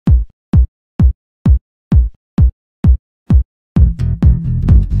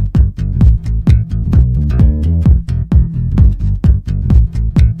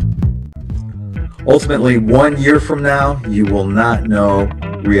Ultimately, 1 year from now, you will not know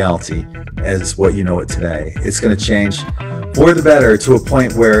reality as what you know it today. It's going to change for the better to a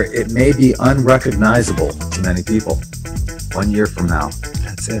point where it may be unrecognizable to many people. 1 year from now,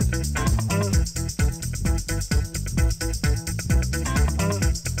 that's it.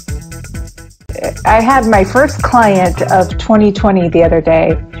 I had my first client of 2020 the other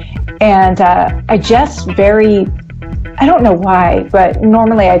day, and I don't know why, but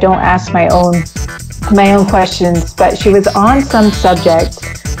normally I don't ask my own questions, but she was on some subject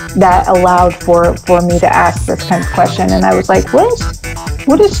that allowed for me to ask this kind of question, and I was like,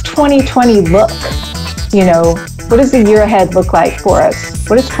 what does 2020 look? You know, what does the year ahead look like for us?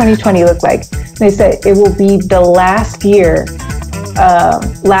 What does 2020 look like? And they said it will be the last year,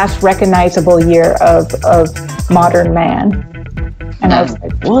 last recognizable year of modern man. And I was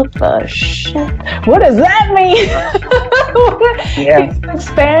like, what the shit? What does that mean? Yeah. Can you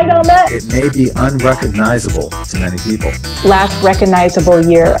expand on that? It may be unrecognizable to many people. Last recognizable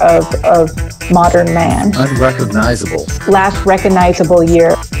year of modern man. Unrecognizable. Last recognizable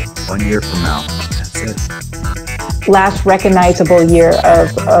year. 1 year from now, that's it. Last recognizable year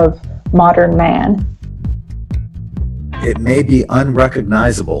of modern man. It may be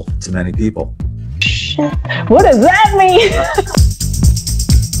unrecognizable to many people. Shit. What does that mean?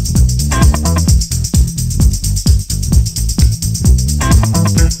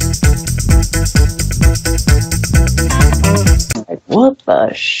 What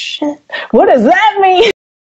the shit? What does that mean?